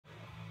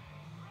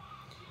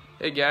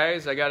Hey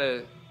guys, I got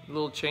a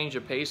little change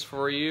of pace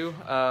for you.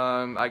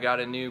 I got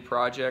a new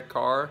project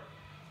car.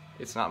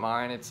 It's not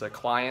mine, it's a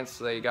client's.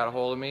 They got a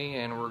hold of me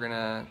and we're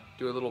gonna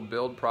do a little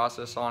build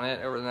process on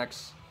it over the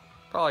next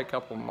probably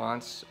couple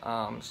months.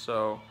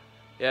 So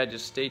yeah,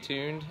 just stay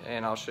tuned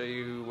and I'll show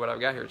you what I've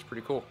got here. It's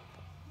pretty cool.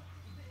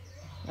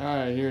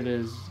 Alright, here it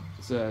is.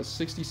 It's a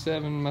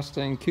 67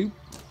 Mustang Coupe.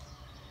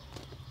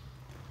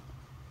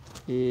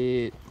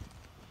 It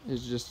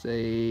is just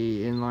a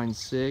inline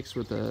 6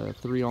 with a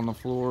 3 on the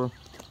floor.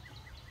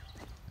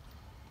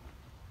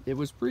 It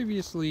was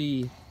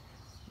previously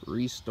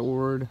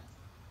restored,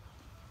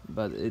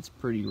 but it's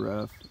pretty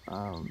rough.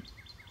 But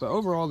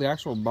overall, the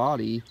actual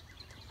body,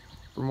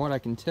 from what I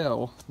can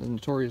tell, the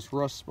notorious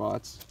rust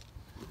spots,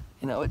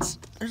 you know,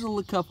 there's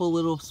a couple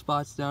little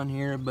spots down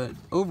here, but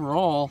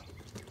overall,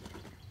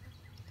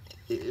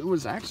 it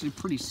was actually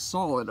pretty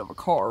solid of a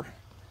car,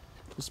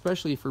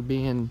 especially for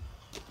being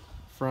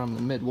from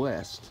the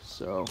Midwest.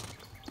 So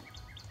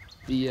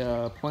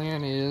the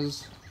plan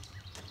is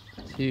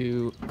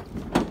to,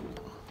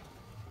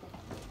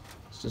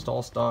 it's just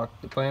all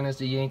stock. The plan is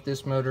to yank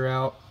this motor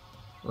out.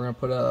 We're gonna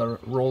put a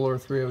roller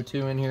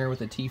 302 in here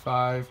with a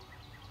T5,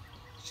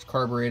 just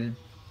carbureted.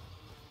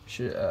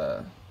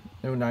 No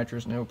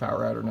nitrous, no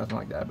power out or nothing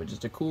like that, but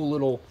just a cool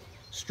little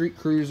street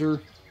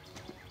cruiser.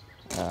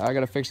 I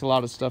gotta fix a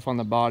lot of stuff on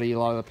the body. A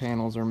lot of the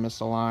panels are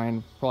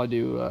misaligned. Probably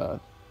do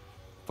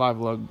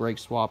 5-lug brake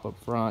swap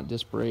up front,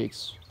 disc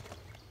brakes,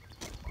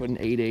 put an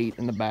 8.8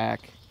 in the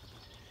back,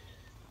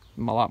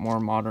 a lot more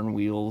modern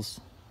wheels.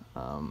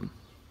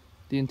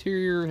 The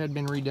interior had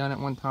been redone at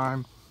one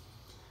time.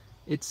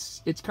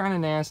 It's kind of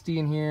nasty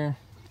in here,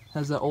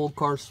 has that old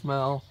car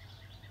smell.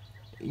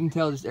 You can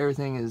tell just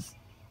everything is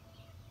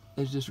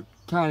just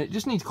kind of,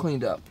 just needs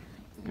cleaned up.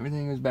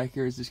 Everything that's back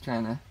here is just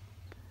kind of,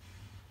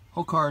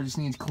 whole car just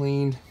needs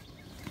cleaned.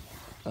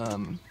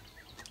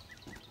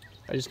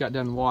 I just got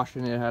done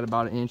washing it. It had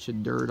about 1 inch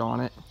of dirt on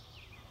it.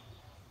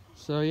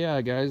 So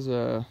yeah, guys,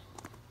 what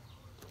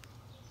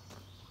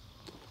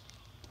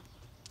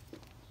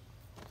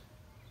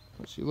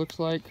she looks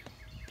like.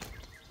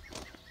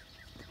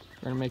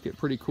 We're gonna make it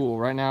pretty cool.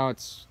 Right now,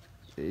 it's,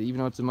 even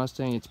though it's a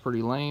Mustang, it's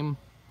pretty lame.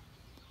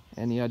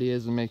 And the idea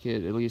is to make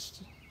it at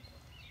least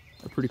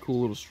a pretty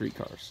cool little street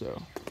car.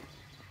 So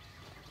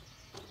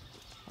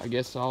I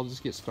guess I'll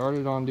just get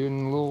started on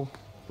doing a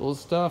little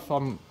stuff.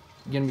 I'm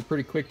gonna be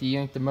pretty quick to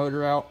yank the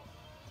motor out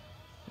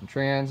and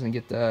trans and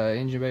get the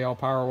engine bay all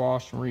power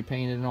washed and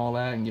repainted and all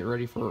that and get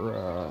ready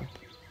for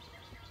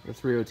the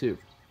 302.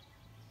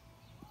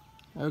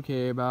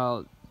 Okay,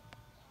 about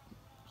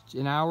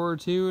an hour or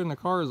two and the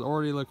car is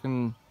already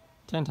looking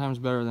 10 times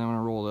better than when I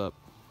rolled up.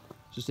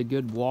 Just a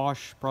good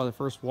wash, probably the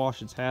first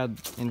wash it's had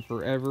in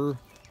forever.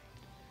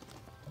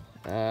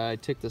 I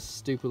took this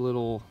stupid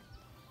little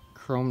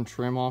chrome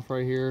trim off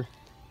right here.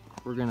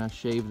 We're gonna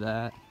shave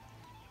that.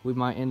 We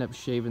might end up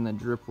shaving the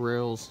drip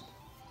rails.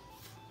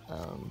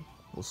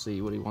 We'll see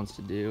what he wants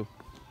to do.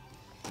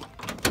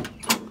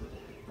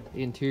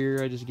 The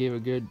interior, I just gave a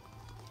good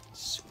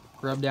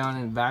scrub down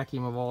and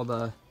vacuum of all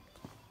the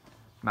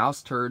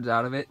mouse turds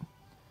out of it.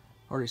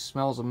 Already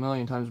smells a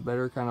million times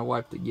better. Kind of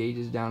wiped the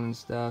gauges down and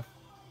stuff.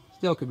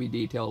 Still could be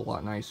detailed a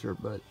lot nicer,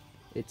 but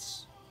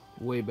it's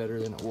way better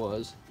than it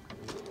was.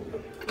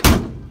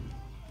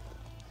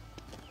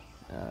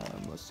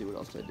 Let's see what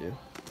else I do.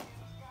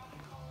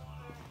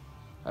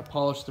 I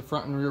polished the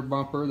front and rear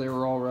bumper. They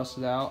were all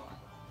rusted out.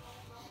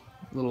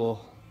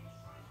 Little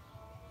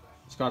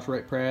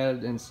Scotch-Brite pad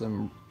and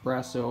some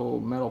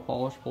Brasso metal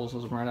polish pulls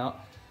those right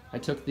out. I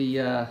took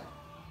the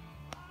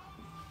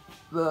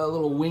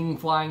little wing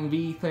flying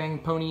V thing,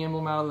 pony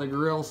emblem out of the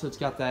grill, so it's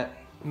got that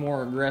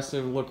more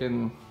aggressive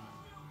looking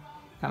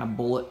kind of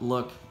bullet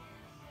look.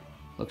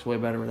 Looks way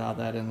better without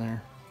that in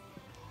there.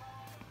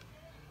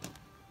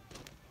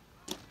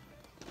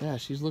 Yeah,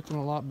 she's looking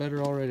a lot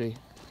better already.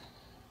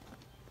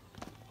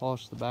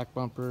 Polish the back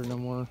bumper, no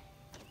more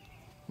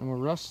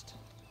rust.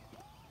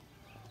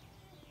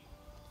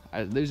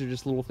 These are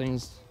just little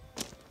things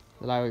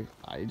that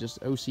I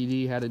just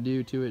OCD had to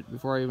do to it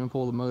before I even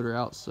pull the motor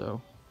out.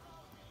 So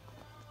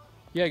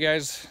yeah,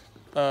 guys,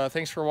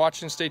 thanks for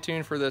watching. Stay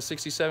tuned for the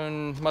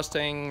 67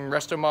 Mustang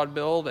Resto Mod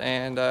build,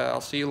 and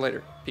I'll see you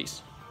later.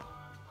 Peace.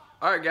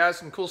 Alright guys,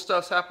 some cool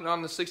stuff's happening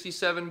on the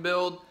 67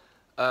 build.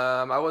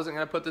 I wasn't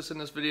going to put this in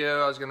this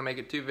video. I was going to make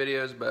it 2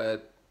 videos,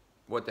 but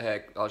what the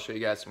heck, I'll show you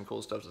guys some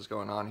cool stuff that's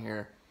going on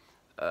here.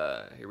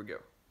 Here we go.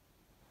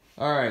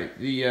 Alright,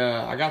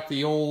 I got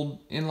the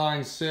old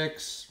inline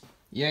 6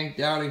 yanked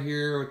out of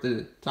here with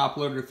the top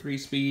loader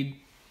 3-speed.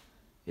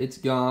 It's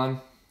gone.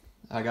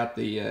 I got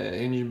the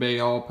engine bay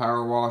all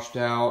power washed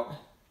out,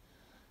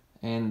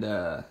 and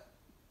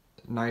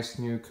nice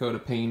new coat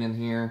of paint in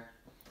here.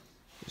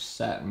 Just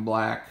satin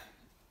black,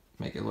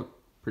 make it look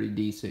pretty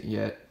decent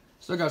yet.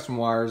 Still got some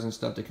wires and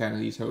stuff to kind of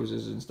these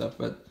hoses and stuff,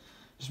 but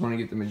just want to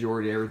get the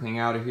majority of everything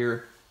out of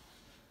here.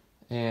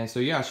 And so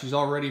yeah, she's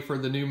all ready for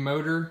the new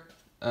motor.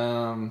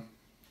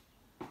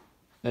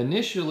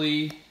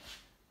 Initially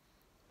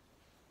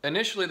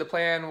the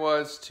plan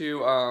was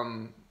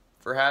to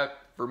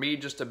for me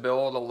just to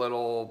build a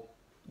little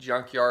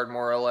junkyard,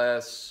 more or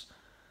less,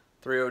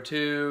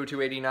 302,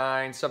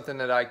 289, something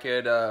that I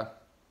could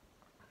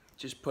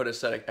just put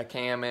a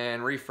cam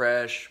in,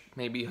 refresh,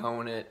 maybe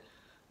hone it,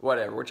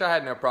 whatever, which I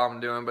had no problem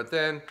doing. But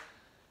then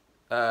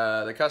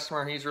the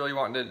customer, he's really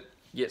wanting to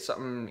get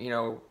something, you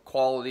know,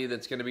 quality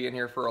that's going to be in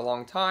here for a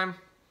long time,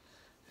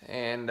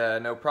 and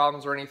no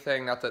problems or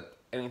anything. Not that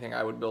anything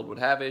I would build would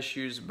have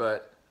issues,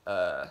 but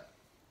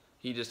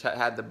he just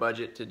had the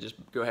budget to just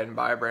go ahead and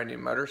buy a brand new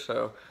motor,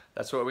 so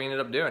that's what we ended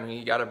up doing.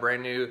 He got a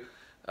brand new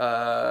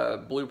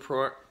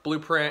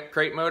Blueprint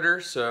crate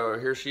motor, so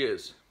here she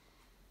is.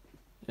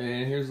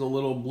 And here's the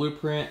little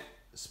Blueprint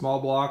small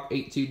block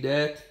 8.2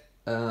 deck.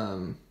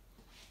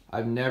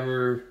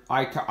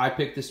 I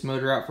picked this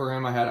motor out for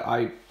him.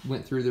 I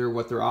went through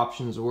what their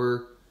options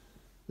were.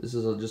 This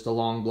is just a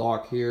long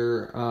block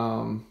here.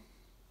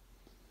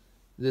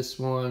 This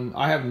one,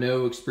 I have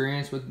no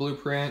experience with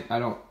Blueprint. I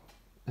don't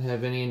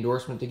have any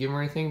endorsement to give them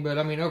or anything, but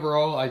I mean,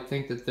 overall, I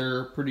think that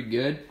they're pretty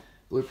good.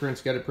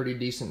 Blueprint's got a pretty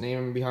decent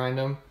name behind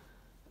them.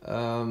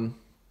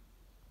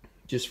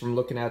 Just from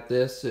looking at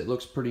this, it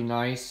looks pretty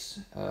nice.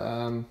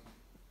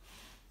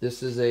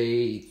 This is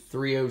a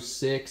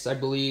 306, I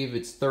believe.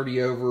 It's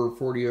 30 over,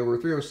 40 over,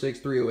 306,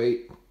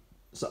 308,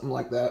 something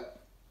like that.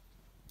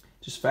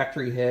 Just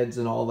factory heads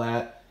and all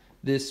that.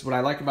 What I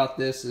like about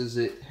this is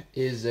it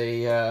is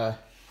a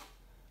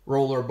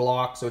roller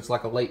block, so it's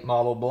like a late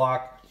model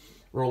block.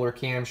 Roller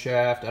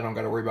camshaft. I don't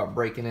got to worry about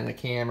breaking in a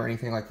cam or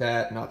anything like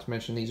that. Not to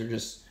mention these are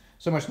just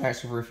so much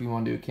nicer for if you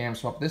want to do a cam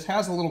swap. This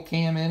has a little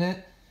cam in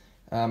it.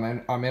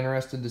 And I'm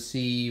interested to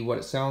see what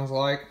it sounds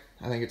like.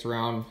 I think it's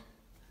around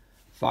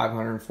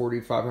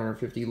 540,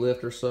 550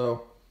 lift or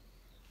so.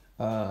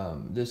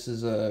 This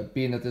is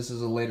being that this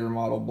is a later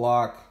model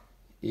block,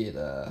 it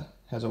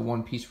has a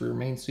one-piece rear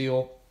main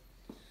seal.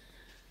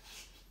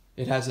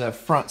 It has a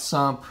front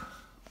sump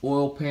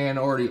oil pan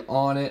already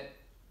on it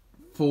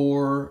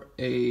for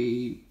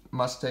a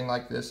Mustang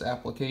like this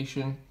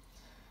application.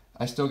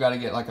 I still got to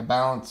get like a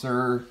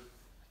balancer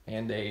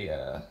and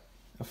a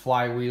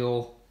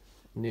flywheel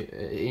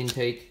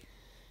intake,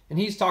 and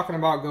he's talking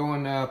about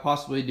going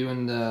possibly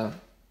doing the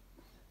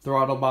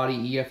throttle body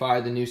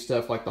EFI, the new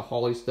stuff like the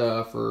Holley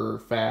stuff or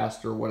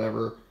Fast or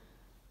whatever,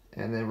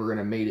 and then we're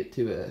gonna mate it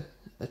to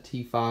a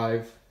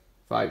T5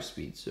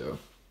 5-speed. So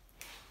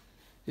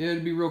yeah,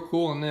 it'd be real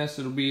cool in this.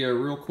 It'll be a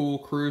real cool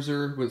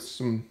cruiser with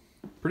some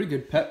pretty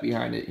good pep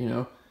behind it, you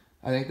know.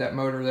 I think that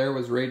motor there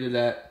was rated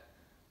at,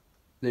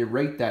 they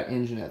rate that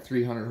engine at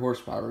 300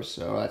 horsepower,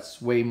 so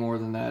that's way more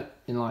than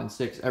that inline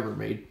 6 ever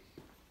made.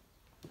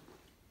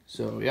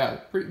 So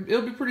yeah,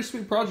 it'll be a pretty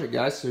sweet project,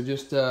 guys. So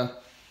just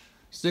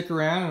stick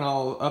around and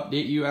I'll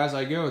update you as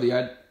I go.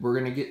 We're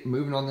gonna get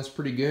moving on this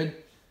pretty good.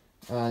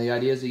 The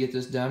idea is to get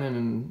this done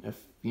in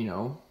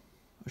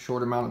a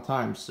short amount of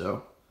time.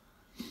 So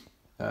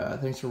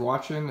thanks for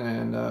watching,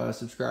 and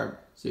subscribe.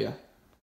 See ya.